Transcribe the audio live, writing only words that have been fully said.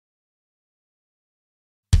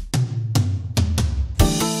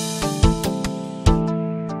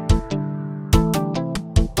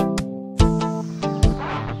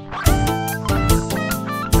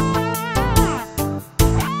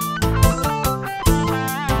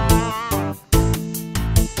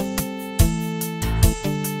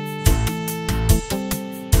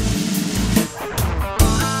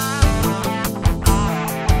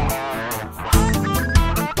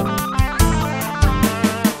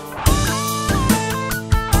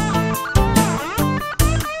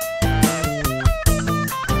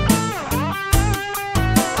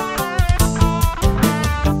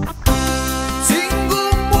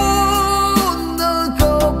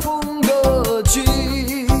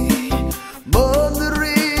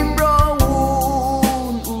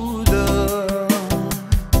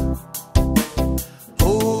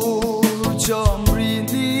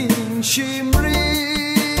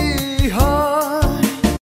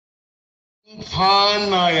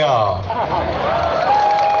Hanaya.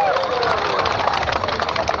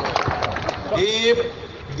 If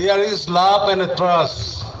there is love and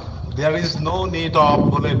trust, there is no need of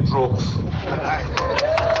bulletproof.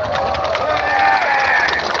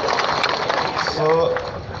 So,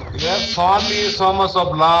 you have taught me so much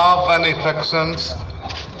of love and affections.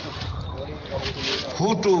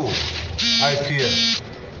 Who too I fear?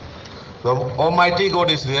 The Almighty God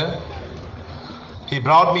is there. He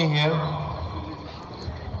brought me here.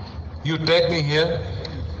 You take me here.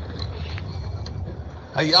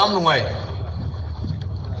 I am nungai.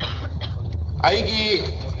 Aigi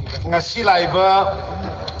ngasi laiba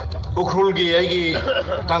Ukhrul gi aigi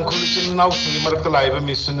tangkhulisin nau si marakta laiba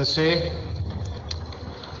mission se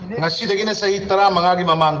ngasi dagi na sahi tara manga gi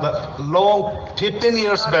mamangda long 15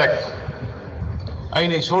 years back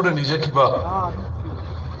aine shoda nijakiba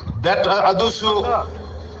that adusu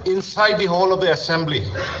inside the hall of the assembly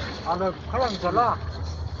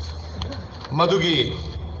madugi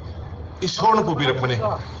ishorna pubirakmane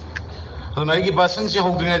adunai basan se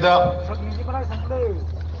hogdingaida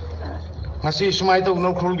ngasi sumai to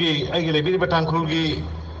Ukhrul gi aigi lebiri batang Ukhrul gi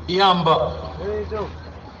iyamba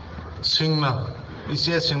singna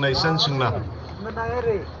ise singna isan singna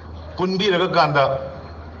punbi raga ganda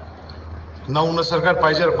nauna sarkar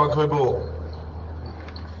paijar pakhoibo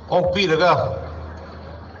okpi raga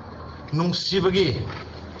nungsibagi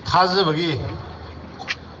thajabagi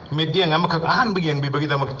media ngamakak ahan bagi yang bibagi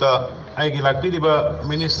damakta aigi lakpiriba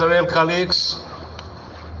ministerial colleagues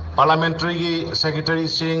parliamentary secretary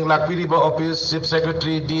sing lakpiriba office chief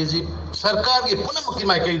secretary DG sarkar gi punamakti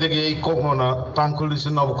maikai dagi kokona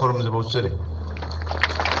tangkulisin nabu khorum jabo chare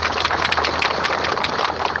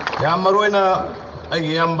yamaroina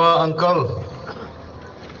aigi yamba uncle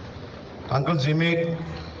Jimmy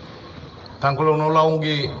tangkulo no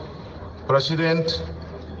laungi president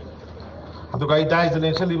adu kai dai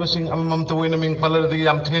jene saliba sing amam to wena ming palar di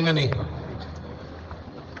yam thengani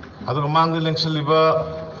adu mang di leng saliba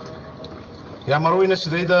yamaroina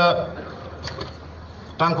sidaida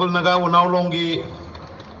tangkul naga unau longi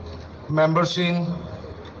member sing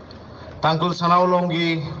tangkul sanau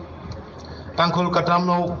longi tangkul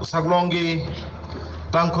katamno saglongi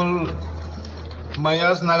tangkul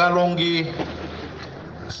mayas naga longi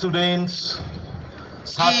students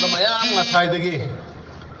satla mayam ngasai dagi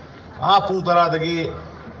pung tara dagi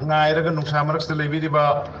ngairaga nungsa marak sa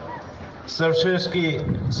lebiriba searches ki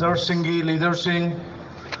searching gi leadership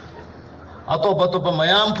atopa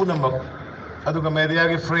mayam punamak aduga media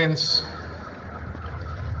gi friends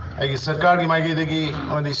ai sarkar gi magi dagi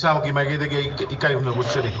oni sam gi magi dagi ikai huna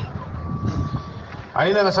guchari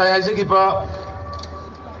aina ngasai haise ki pa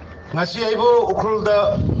ngasi aibo Ukhrul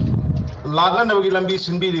da lagan bagi lambi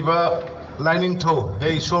sinbiriba lining tho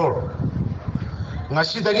hey shore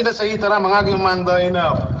ngasi dagi na sahi tara mangagi manda ina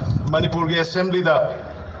Manipur gi assembly da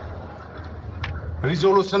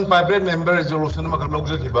resolution private member resolution makar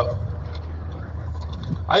logja kiba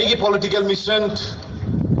aigi political mission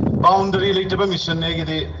boundary little mission negi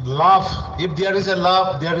de love if there is a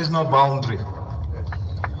love there is no boundary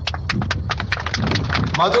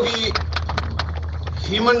madugi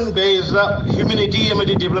human based humanity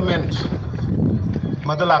and development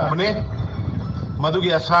madalakune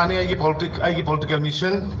madugi asani aigi political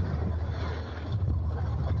mission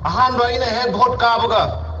ahan baina hai vote ka baga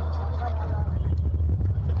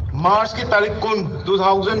March ki tarikh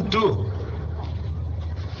 2002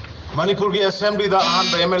 Manipur ki assembly da ahan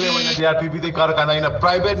MLA wena DRPP de karakana ina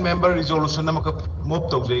private member resolution namaka move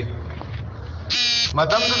tawjai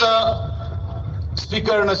matam da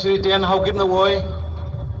speaker na Sri Ten Hawkin na boy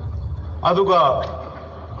aduga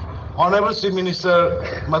honorable chief minister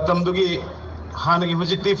matamdugi hanagi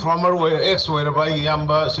hujiti former ex werabai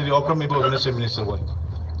yamba Sri Ukhrul ibo chief minister boy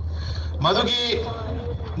madugi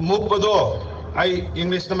mupado ai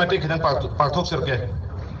English na mate khidang pathok sarke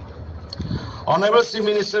honorable chief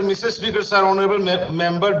minister Mrs. Speaker sir honorable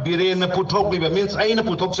member Biren puthok liba means ai na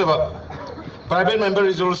puthok seba private member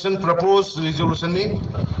resolution proposed resolution ni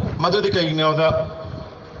madudi kai gnawda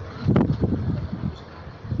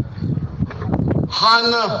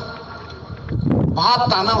hana bahat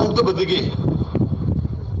tana hukta badigi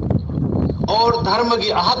और धर्म की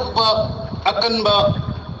अहक अकनबा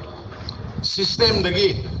system दगी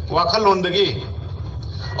वाखलोन दगी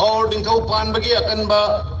और दिंथौ पानबगी अकनबा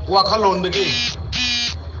वाखलोन दगी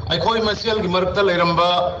अखोई मसेल की मरकता लेरंबा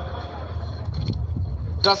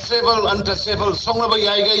touchable untouchable सोंगबा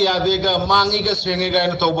याइगा यादेगा मांगीगा सेंगेगा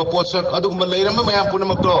न तौबा पोसक अदुगुम लेरंबा मयाम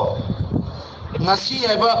पुनमक्तो ngasi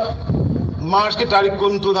haiba March की तारीख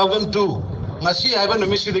 2002 ngasi haiba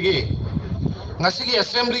numisidगी ngasi की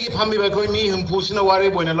assembly की फमी बखोई मी हमफुसिना वारे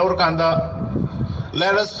बोइना लौर कांदा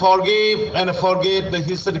let us forgive and forget the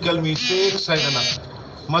historical mistakes.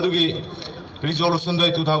 Madugi resolution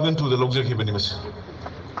 2002 the logger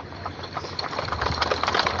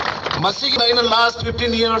in the last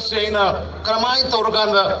 15 years,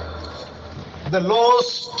 the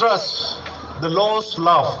lost trust, the lost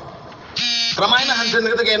love.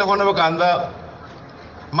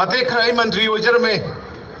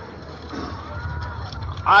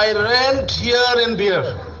 I rent here and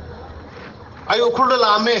there. I Ukhrul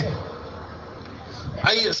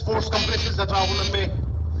I sports complexes that are me.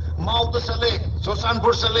 Mount Sale,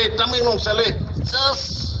 Sosanpur Sale, Tamilong Sale,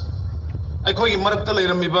 just. I call him Marta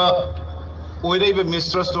Leramiba, Ueda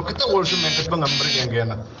mistress to Kita worship and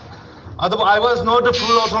again. Otherwise, I was not a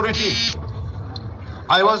full authority.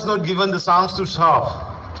 I was not given the songs to serve.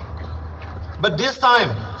 But this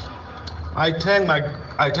time, I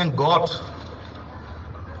thank God.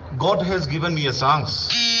 God has given me a songs.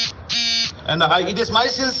 And it is my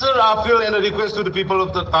sincere appeal and a request to the people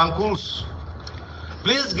of the Tangkuls.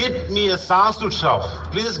 Please give me a chance to serve.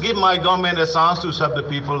 Please give my government a chance to serve the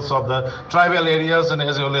peoples of the tribal areas and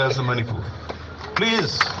as well as the Manipur.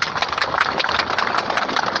 Please.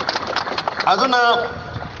 Aduna,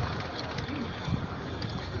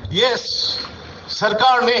 yes,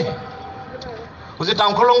 Sarkar ne. Usi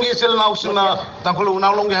Tangkolongi sel na usuna Tangkolong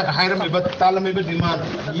na longi hire me but talame be demand.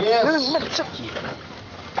 Yes.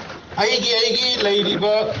 Aigi lady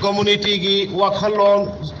ba community ki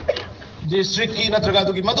wakhalon. District ki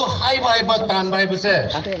natragado ki madu high but tan by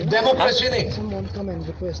democracy ne.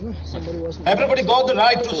 Everybody got the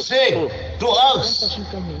right to say to us,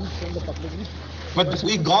 but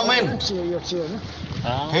we government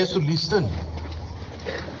has to listen.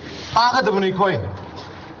 Paga the money koi,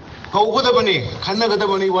 kau the money, Kanaka the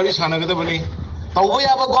money, what is Hanaka the money? Taway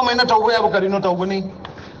have a government, Taway have a Karino Tawani.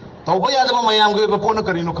 Taway have a Mayam gave a Pona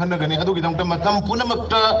Karino Kanagani, Adukam Matam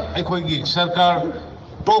Punamakta, Ekoigi, Sarkar.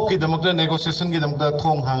 Talk the Mugda negotiation give them the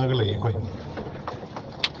Tong Hangalay.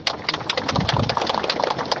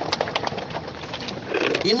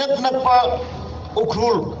 Inak Napa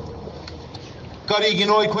Ukhrul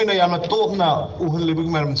Karigino Equina Yamatona Uhun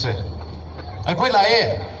living Mermse. I quite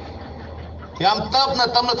lie. Yam Tapna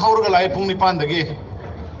Tamna Taurgalai Pungipan the gay.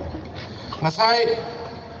 Nasai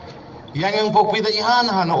Yang Popi the Ihan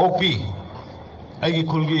Han Opi. Agi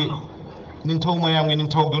Kulgi Nintomayam in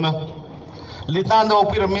Toguna. Litan the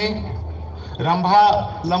Opirame,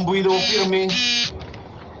 Rambha Lambui the Opirame,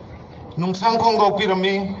 Nungsang Kongo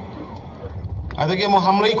Pirame, Adage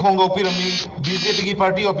Mohamlay Kongo Pirame, BJP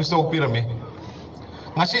party office of Pirame.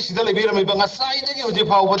 Nashi the Libirame, but aside the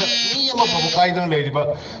power the Niyama of Kaidan lady,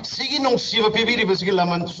 but Sigino Siva Pibi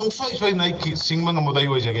Basilaman, some soy Nike Singman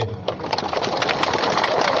Modayo again.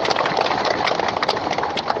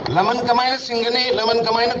 Laman Kamina Singani, Laman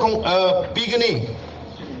Kamina Pigani.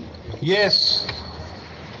 Yes.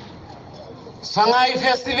 Sangai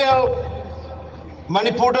Festival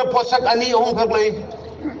Manipur Posak Ani Uncle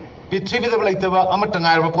Pitribi the Latava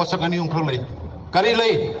Amatanga Posak Ani Uncle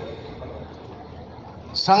Karile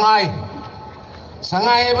Sangai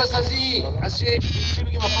Evasasi Asi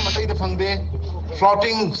Makamata the Fangde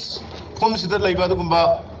floatings comes the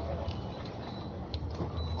Labadumba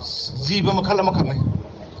Ziba Makalamakame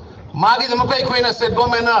Magi the Makai Queen said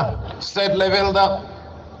Bomena state level the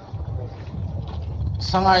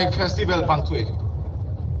Sangai Festival Pantui.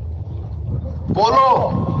 Polo.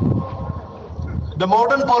 The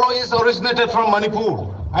modern polo is originated from Manipur.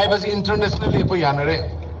 I was internationally Poyanare.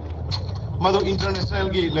 Madu international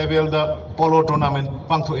level the polo tournament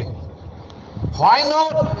Pantui. Why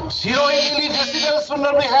not? Shiroi Lily Festival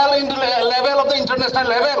sooner be held in the level of the international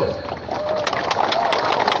level.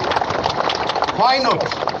 Why not?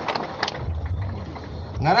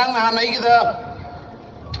 Narang Nahanai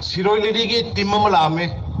Shiroi Lily ki Timmalame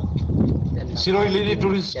Shiroi Lily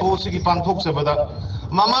tourist course ki Panthok Sabada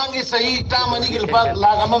Mamangi Sahi Tamani Gilpa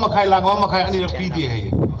Lagama Makai Lagama Makai and PD.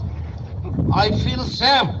 I feel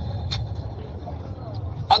shame.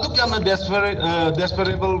 Adukana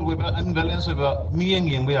desperable with imbalance with me and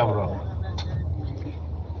Yambayabra.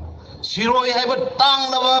 Shiroi have a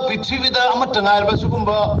tongue of a pitchy with the Amatanga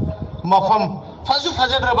Basukumba Mafam Fasu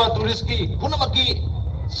Fajaraba Turiski Punamaki.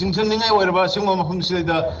 Singing wherever some of whom say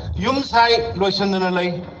the Yumsai Lotion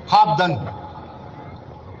and half done.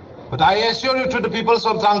 But I assure you to the peoples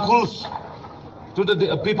of Tangkuls, to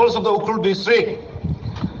the peoples of the Ukhrul district,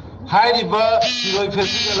 high river,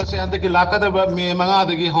 festival, and the Kilaka, the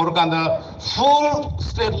Manga, the Horkanda, full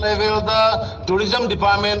state level, the tourism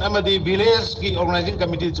department, and the village organizing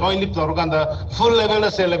committee, jointly Torkanda, full level,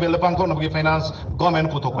 the level, the Pankon of finance, government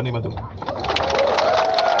put up.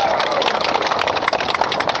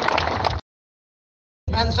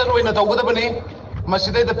 enhancer oina tawgadabani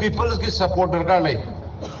masida the people's ki support darkar lay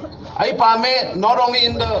ai pame not only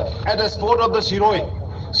in the at the sport of the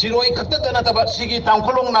Shiroi khakta dana taba sigi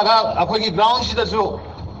tangkolong naga akhoi ki ground sida so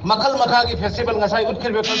makal makha ki festival ngasai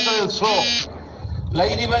utkirbe cultural show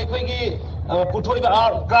lairi bai khoi ki puthoi ba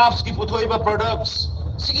art crafts ki puthoi ba products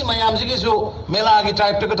sigi mayam sigi so mela ki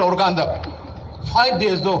type ta torkanda 5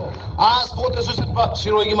 days do sport su satpa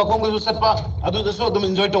Shiroi ki makong su satpa adu da so dum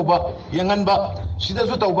enjoy toba yangan ba sida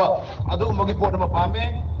su toba adu magi port ma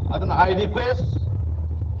pame aduna I request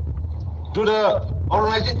to the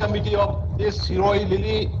organizing committee of this Shiroi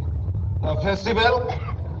Lily festival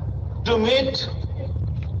to meet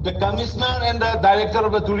the commissioner and the director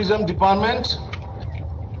of the tourism department.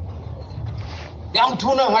 Yang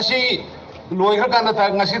tuna ngasi loiha kanda ta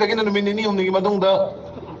ngasi dagi na numini ni humni madung da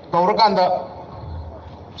tawra kanda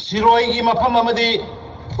Shiroi gi mafam amadi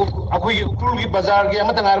akoi Ukhrul gi bazar gi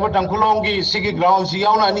amata ngarba tangkulong gi sigi ground si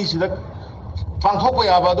yauna ani sida pangthok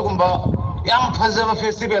ya ba dugumba yam fazaba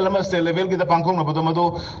festival ama state level ki da pangkhong na bodo mado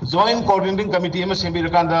joint coordinating committee ama sembir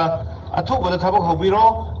kanda athu boda thabak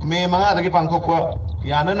hobiro me manga dagi pangkhok ko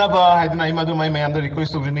yana na ba haidna imadu mai mayam da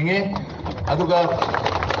request to winning aduga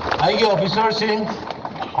ai officers sing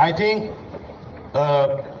I think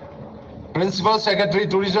principal secretary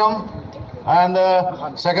tourism and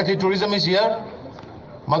secretary tourism is here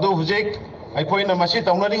madu hujek ai koina masi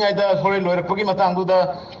taunari ngai da thore loirakpagi matang du da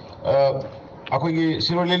akoi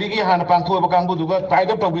Shiroi Lily ki hana pangtho ba kangbu duga tied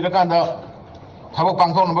up tawira kanda thabak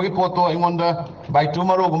pangtho no bagi poto ingonda by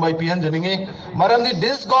tomorrow gumbai pihan janinge marandi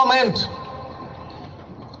this government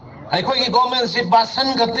akoi ki government si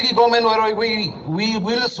basan khatti ki government where we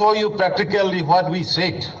will show you practically what we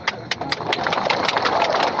said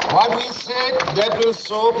that will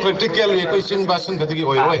show practically akoi sin basan khatti ki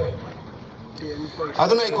oiroi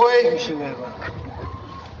aduna akoi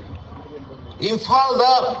Imphal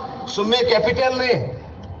da summe capital ne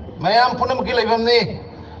mayam punam ki leibam ne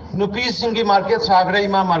nupi singi market sagre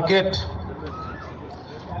ima market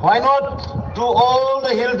why not to all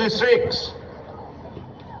the hill districts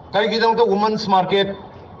kai ki jang to women's market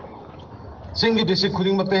singi district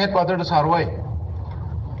khuding matte headquarter da sarwai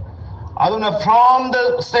aduna from the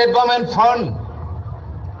state government fund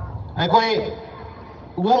ai koi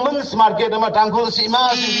women's market ama tangkhol sima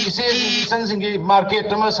singi singi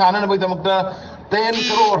market ama sanan bai damakta 10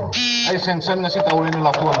 crore ai sanction ngasi tawrin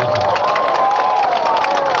lakho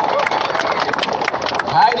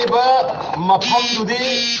hai ba mafam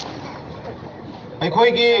dudi ai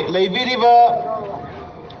khoi ki leibiri ba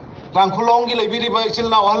tangkholong ki leibiri ba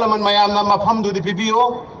chilna olaman mayam na mafam dudi pibio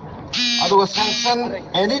aduga sanction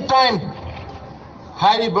anytime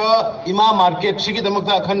hai ba ima market sigi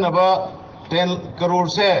damakta khanna ba 10 crore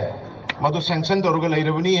se madu sanction toruga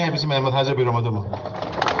leirabani hai bisi mai mathaja biro madu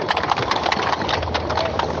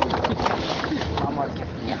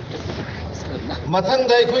mathang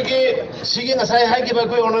dai khoi ki sigi ngasai hai ki ba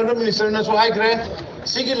khoi honorable minister na so hai kre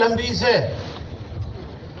sigi lambi se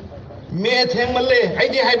me theng malle hai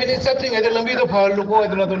di hai bini chatting ai lambi to phal lu ko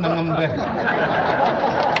aduna to nangam re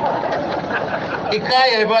ikai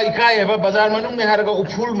hai ba bazar manung ne har ga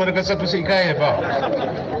Ukhrul mar ga chatu se ikai hai ba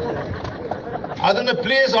aduna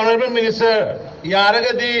please honorable minister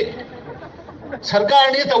yaraga di sarkar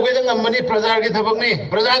ni tawge da ngamani praja ki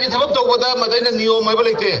thabak to goda madai na niyom mai ba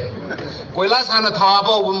leite koila sana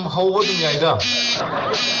thaba haubo dum yaida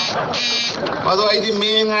ado ai di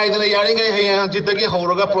me ngai da yari ngai he jitagi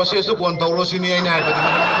hauraga process to kon tawro sini ai na ha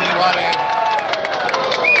ni ware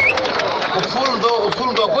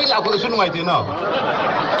Ukhrul do koi la ko sunu mai te na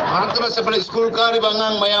antama sapra school kari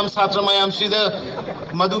bangang mayam satra mayam sida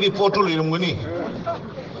madugi photo lirumguni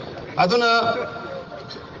aduna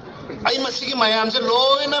ai masigi mayam se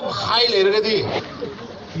loina bhai leragadi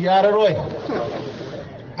yararoi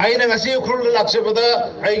aina ngasi Ukhrul laksebada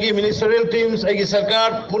aigi ministerial teams aigi sarkar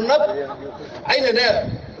punap aina ne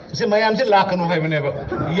se mayam se lakanu hai bane ba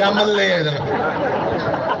yamal le adana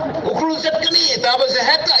Ukhrul chatkani taba se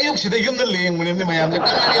hatta ayuk sida yumna leng mune ne mayam se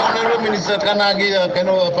kana honorable minister kana gi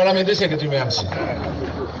kano parliamentary secretary mayam se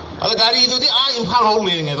ala gari du di imphal ho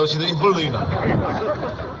leng do sida Ukhrul leina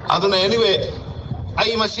aduna anyway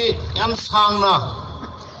ai masi yam sangna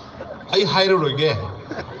ai hairo loge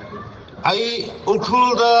ai Ukhrul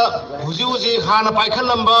da huji hana paikhan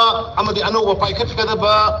lamba amadi anoba paikhat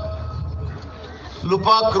kadaba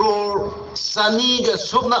lupa crore sani ga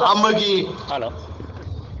subna amagi hello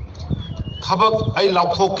thabak ai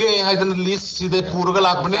laukhoke haidan list side purga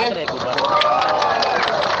lakbane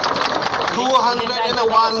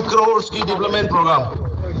 201 crores ki development program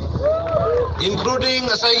including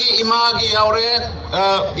Ima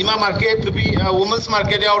Ima market to be a women's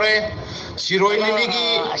market yaure, Shiroi Lily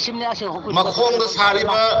gi Makhong the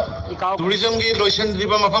Sariba, tourism gi Lotion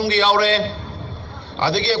Riba Mafang gi yaure,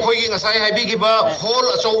 Adagi Kogi Nasai Habi Giba,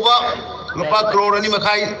 whole Soba, Lupa Crorani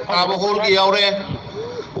Makai, Aba whole gi yaure,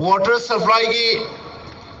 water supply gi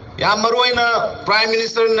Yamaruina, Prime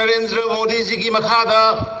Minister Narendra Modi ji gi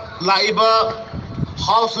Makada, Laiba,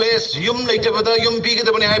 houseless, Yum later with the Yum Pig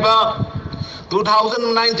the Haiba.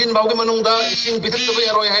 2019 bawgi manungda ising pithak to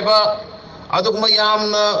yaroi haiba adugma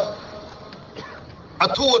yamna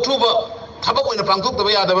athuba thabak oina pangthok to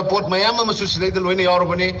yadaba pot mayam ama susilai de loina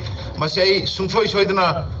yarobani masai sungsoi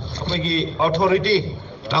soidana akoigi authority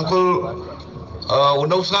tangkul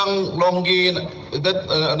unausang longi that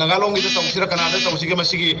nagalongi the sausira kanada sausige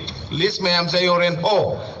masigi list mayam say yoren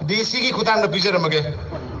oh DC ki khutang na pijaramage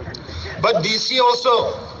but DC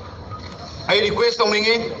also I request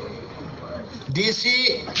omningi DC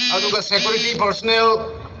aduga security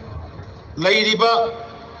personnel lairiba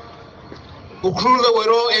Ukhrul the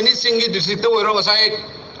wero any single district the wero aside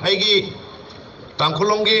haigi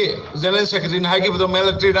Tangkulongi general secretary haigi the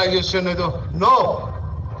militarization no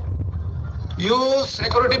you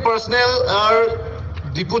security personnel are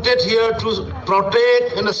deputed here to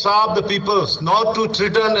protect and serve the peoples, not to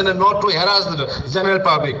threaten and not to harass the general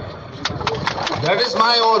public. That is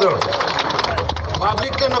my order.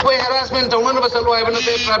 Public can avoid harassment,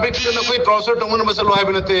 public can avoid torture,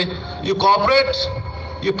 you cooperate,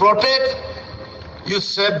 you protect, you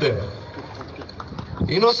save them.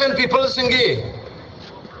 Innocent people singi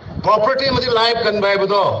property madi life can buy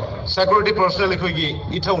with security personnel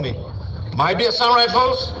itoni. Might be Assam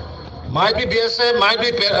Rifles, might be BSF, might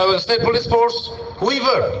be State Police Force,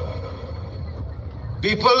 whoever.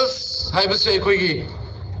 People's have say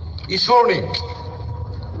ishorni.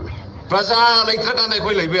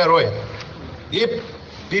 If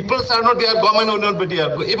people are not there, government will not be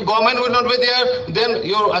there. If government will not be there, then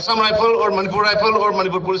your Assam Rifle or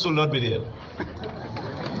Manipur Police will not be there.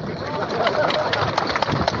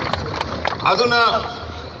 Aduna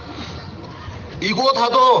ego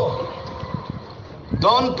thado.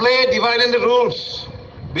 Don't play divide and the rules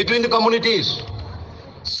between the communities.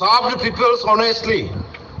 Serve the people honestly.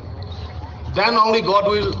 Then only God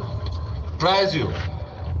will praise you.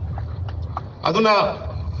 Aduna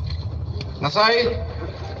Nasai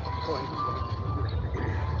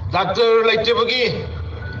Dr. Laitebagi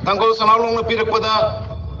Tangol Sanalong na Pirapada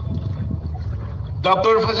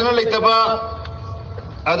Dr. Fazana Laitaba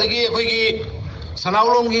Adagi Apagi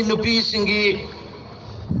Sanalong in Nupi Singi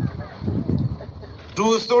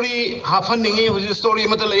true story happening which is story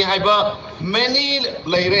matalai haiba many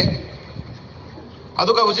laire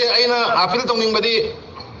aduka uje aina appeal tongning badi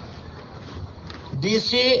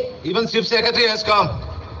DC even chief secretary has come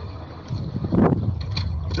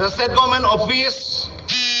the state government office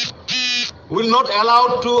will not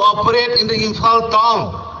allow to operate in the Imphal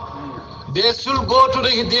town. They should go to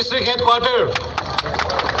the district headquarters.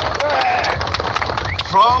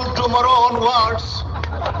 From tomorrow onwards,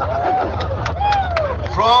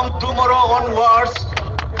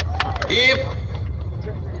 if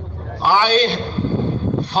I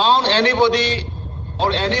found anybody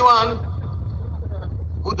or anyone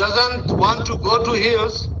who doesn't want to go to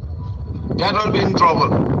hills, that will be in trouble.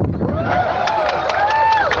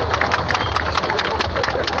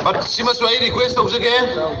 But Simaswai request of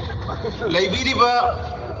again, Laibiriba,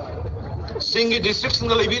 Singi districts in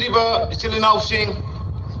the Laibiriba, Chilinau Sing,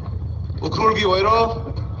 Ukhrul ki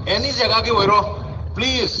Wairo, any Jagaki Wairo,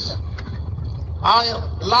 please. I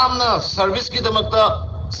lamna service ki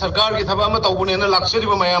damakta sarkar ki thabama taubune na luxury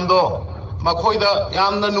ba mayam do makoi da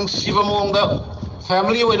yamna nungsiba mong da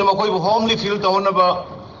family we na makoi homely feel tawna ba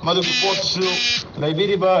madu support su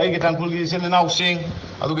library ba ai tangkul gi sel na using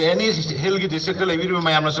adu any hill gi district library ba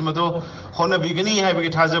mayam na samado hona bigini hai ba gi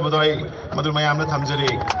thaja ba doi madu mayam na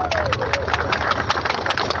thamjari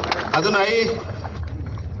adu nai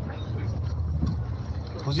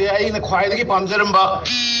huje ai na khwai gi pamjaram ba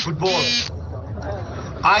football.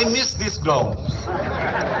 I miss this ground.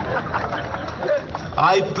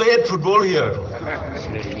 I played football here.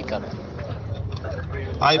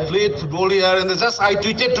 I and I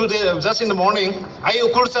tweeted today, just in the morning. I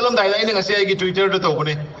tweeted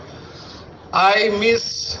to I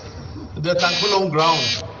miss the Tangkulong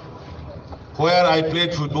ground where I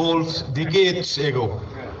played football decades ago.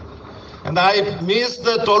 And I miss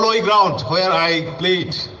the Toloi ground where I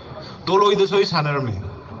played. Toloi the Sois Hanarmi.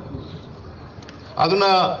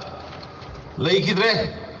 Aduna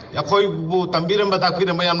Laikidre, Yakoi Tambiram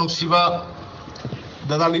Batakiram Mayam Shiva,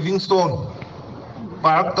 Dada Livingstone,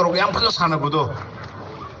 Park Torogam Hanabudo.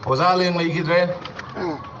 Oza Leng Legidre,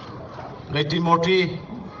 Leti Morty,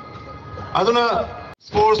 Aduna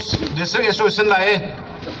Sports District Association Lae,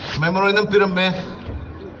 Memorandum Pyramid,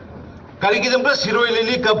 Karikidam Shiroi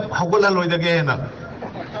Lily Cup, Hogala Lloyd again.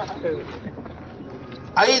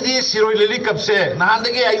 I did Shiroi Lily Cup say,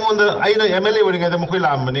 Nahandagi, I wonder, I know MLA wearing at the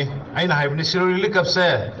Mukilamani, I know have Shiroi Lily Cup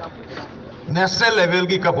say, National level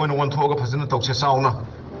Cup when one talk of President Toxa Sauna.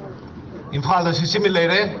 In Father Similar,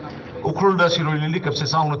 Ukhrul the Shiroi Lily Cup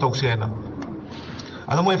says Sauna Toxena.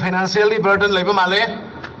 I don't know financially burden labor male,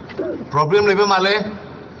 problem labor male.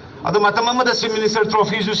 I don't matter the Minister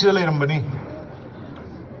trophies you see the Lambani.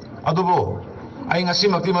 Adubo, I see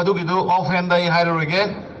Makimadu offhand I hire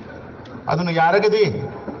again. I don't know Yaragadi.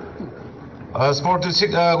 Sport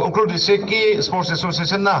Ukhrul District Sports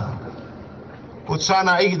Association na.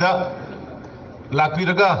 Utsana Aida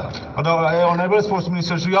Lakviraga, Honorable Sports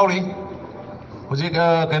Minister Suyari.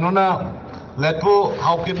 Kanona Lepo,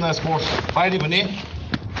 how can sports fight even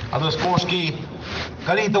other sports key?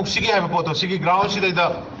 Kari Toxiki have a photo, Siki ground, she did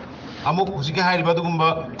the Amuk Siki Hide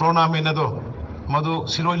Badumba, Pronamenado, Madu,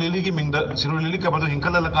 Shiroi Lily giving the Shiroi Lily Kapado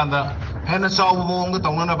Hinkala Lakanda, Hannah Saw Mong, the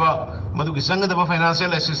Tonganaba, Madu Sanga the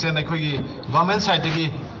financial assistant, government side,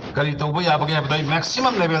 Kari Toboya, the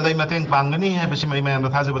maximum level they maintain Pangani, Bishima man, the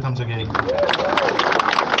Tazabatam again.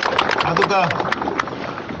 Aduka.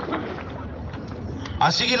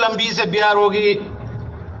 Asigi lambi se biarogi,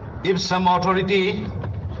 if some authority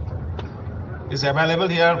is available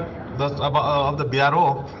here of the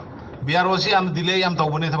BRO si am delay am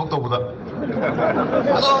tawbune thabak tawbuda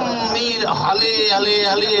adom mi hali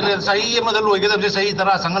sahi madal loige da sahi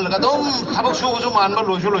tara sangal laga dom thabak su man ba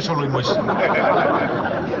loju mois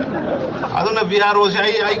aduna BRO si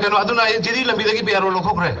ai kanu aduna jidi lambi da ki BRO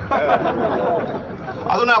lokhokre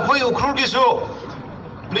aduna koi Ukhrul ki so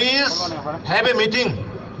please have a meeting,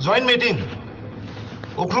 joint meeting.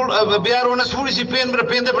 Ukhrul BRO na suri si pen the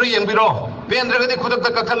yang biro. Pen the Kudak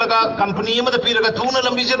Kakalaga company, the Piraga Tuna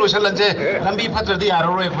Lambijan was a Lambi Patra the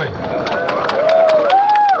Arrow.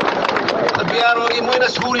 The BRO in Moina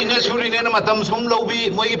Suri, Nesuri, Nenamatam, Sum Lobi,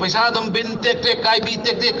 Moi Pasadam, Bin Tek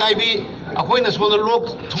Kaibi, Aquinas for the look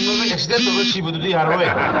to the extent of the ship of the Arrow.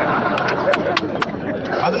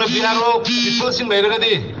 I don't know BRO, people sing later.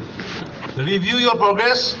 Review your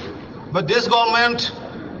progress, but this government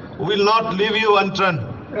will not leave you unturned.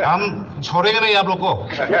 हम छोड़ेंगे नहीं आप लोग को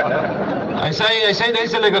ऐसा ही नहीं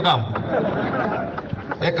चलेगा काम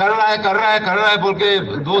ये कर रहा है बोल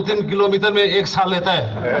के 2-3 किलोमीटर में 1 साल लेता है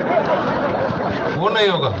वो नहीं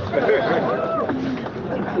होगा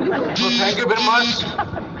तो थैंक यू वेरी मच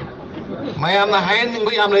मैं am na hain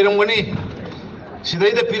ningo yam leirong gani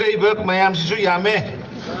sidai da pirai bak mayam sisu yame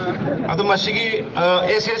adu masigi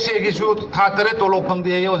SSA ki su thatare tolo phang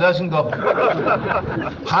de yo ja sing do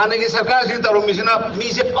hane ki sarkar sin taro misina mi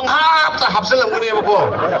se panghap ta hapsalam gani ba ko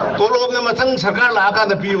tolo ne mathang sarkar la ka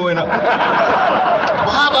da pi hoina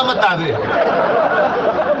bahaba mata de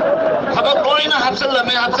khaba loina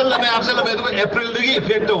hapsalame to April dagi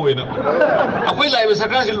effect hoina akoi lai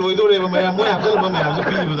sarkar sin loi do re ma ya moi hapsalama ma ya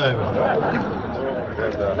pi ho dai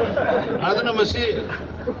aduna masi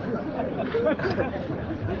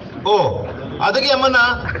Oh, adagi amana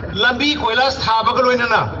lambi koilas thabag loina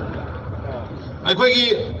na aikoi gi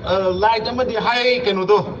light amadi high kenu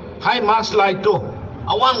do high mass light to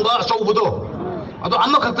awang ga sobudo ado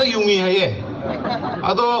amma khata yungi haye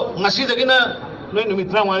ado ngasi dagina noi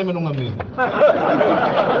numitra mari menungami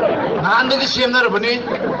nan dagi semnar bani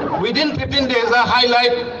within 15 days a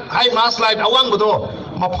high mass light awang budo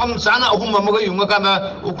mafam sana ahum amaga yunga kana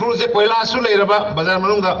Ukhrul se koila su leiraba bazar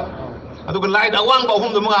manungda aduga light awang ba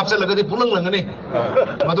hum dum apse lagadi pulang langani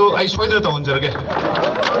madu ai soidra to honjarage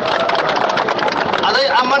adai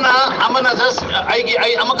amana just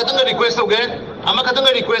ai amakatanga request hoge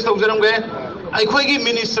hojaramge ai khoi gi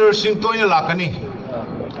minister sing toina lakani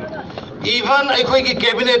even ai khoi gi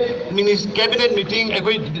cabinet meeting ai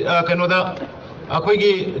khoi kanoda ai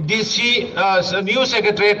gi DC new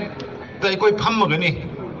secretary tai khoi phammagani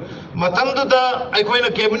matamdu da ai khoi na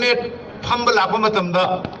cabinet phamba lakpa matamda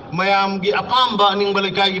mayam gi apamba aning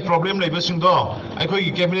balai gi problem lai basing do ai khoi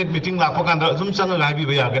gi cabinet meeting lakpa kanda zum changa gai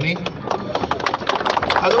bi ya gani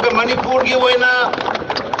aduga Manipur gi oina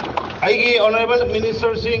ai gi honorable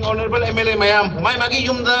minister sing honorable MLA mayam mai magi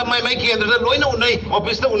yumda mai kendra da loina unai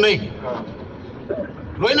office da unai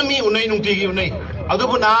loina mi unai nungti gi unai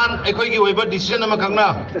adubu nan ai khoi gi oiba decision ama khangna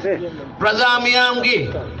praja miyam gi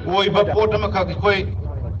oiba port ama khak khoi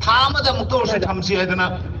thama da muktor se thamsi haidana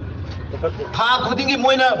tha khudingi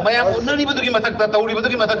moina mayam unani badugi matakta tauri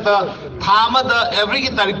badugi matakta thama da every ki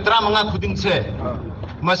tarik 35 khuding se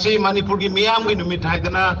masi Manipur gi miyam gi numit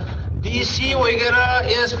haidana DC वगैरह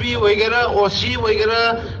SP वगैरह OC वगैरह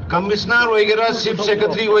commissioner वगैरह chief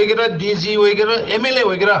secretary वगैरह DG वगैरह MLA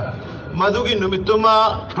वगैरह मधुगी नुमितुमा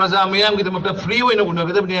प्रजा मयाम की दमकता free होइना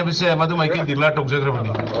उनगदबनि हाबिसे मधु Mikey declare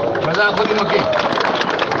तौजग्रबनि प्रजा खुदिमकि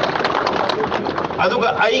अदुगा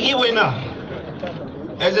आइगी होइना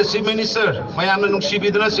as a chief minister मयामना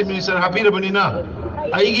नुंसिबिदना chief minister हापिरबनिना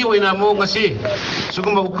आइगी होइना मो ngasi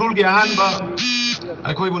सुगुम उख्रुल की अहानबा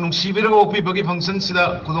अखोइबु नुंसिबिरगा ओपिबगी फंक्शन सिदा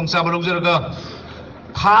खुदोंचाबा लौजरगा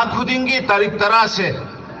था खुदिंगी तारीख 13 से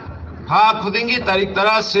था खुदिंगी तारीख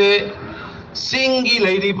 13 से सिंगी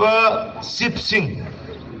लैरिबा SIP Singh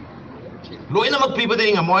लोइनमक पिबदे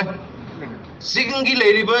इंगमोय सिंगी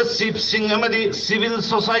लैरिबा SIP Singh अमदि civil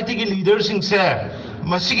society की लीडर सिंह से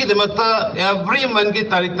मसीगी दमकता एवरी मंथ की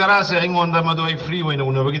तारीख 13 से इंगोंदा मदो फ्री होइना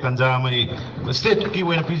उनबगी तंजा मई स्टेट की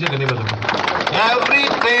होइना पिजगने बदो every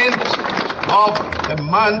 10th of the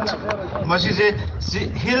month मसीजे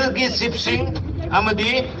हिल की SIP Singh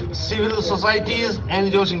अमदि civil societies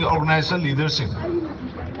NGOs in organization leadership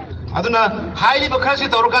aduna highly bakhashi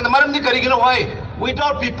tawrkan maramdi karigino hoy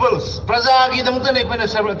without peoples praja gi damta nei koina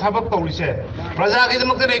sabra thabak tawrise praja gi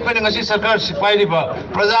damta nei koina ngasi sarkar sipai riba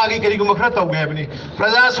praja gi karigu makhra tawge habni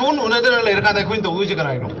praja sun unadana leirka da koin tawuje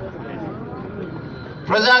karaino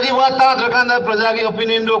praja gi wa ta drakanda praja gi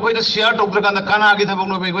opinion do koida share tawdrakanda kana gi thabak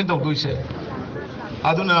no koin tawduise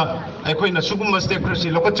aduna aikoina sugum mistake presi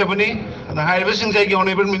lokachabani and higher sing ai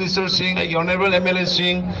honorable minister sing ai honorable MLA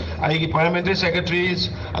sing ai parliamentary secretaries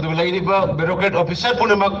adu laiba bureaucrat officer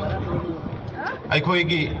punamak aikoi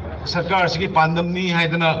gi sarkar sigi pandamni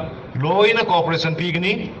haidana loina cooperation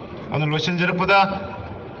pigni anu loisan jarapada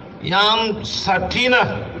yam sathina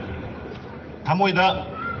thamoida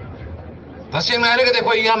taseng na re ga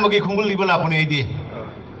koi yam magi khungul liba lapune idi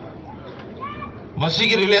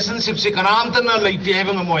मसीगी relationship से कनामतना लेते है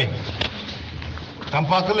बंगमोय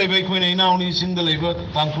तंपाक लेबे कोइना इनाउनी सिंग लेबे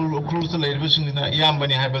तांकुल उखरुल से लेबे सिंगना याम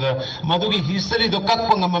बने है बदा मधुगी हिस्ट्री दो कक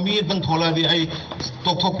पंगम मी दंग थोला दि आई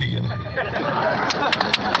तोथोक पिगन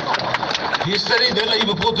हिस्ट्री दे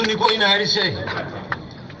लेबे पोतुनी कोइना हारिसे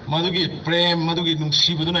मधुगी प्रेम मधुगी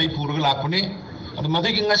नुंसीबदुना आई पुरग लापने अद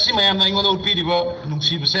मधुगी ngasi mayam na ingoda ulpidiba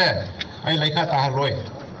nungsibse ai laika ta haroi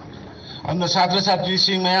amna satra satri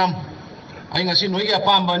sing mayam ai ngasi noi gi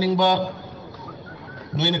apamba ningba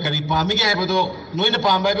noina kari pami ge habado noina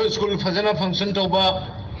pamba ba school fazana function toba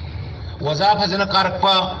waza fazana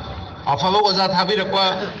karakpa afalo waza thabi rakpa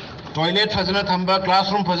toilet fazana thamba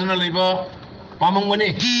classroom fazana leiba pamangmani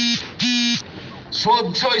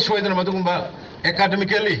so dana madugumba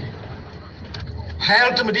academically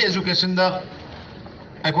health medi education da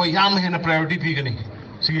ai ko yam hena priority pigani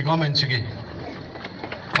sigi government sigi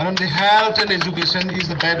and the health and education is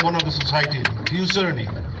the backbone of the society future ni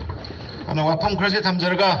ana wapam krase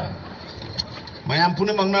thamjarga mayam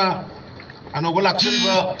pune mangna anogo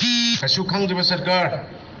lakchriba kasu khangriba sarkar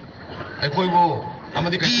aikoibo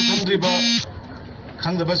amadi kasu khangriba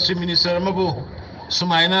khangdaba chief minister amabu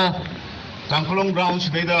sumaina tangkulong grounds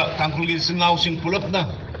beida tangkulgi sinau sing pulapna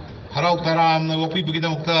harau taram na wopi bigida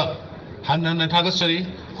mukta hanna thagasari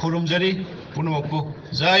khurumjari punamokku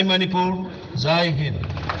jai manipur jai hind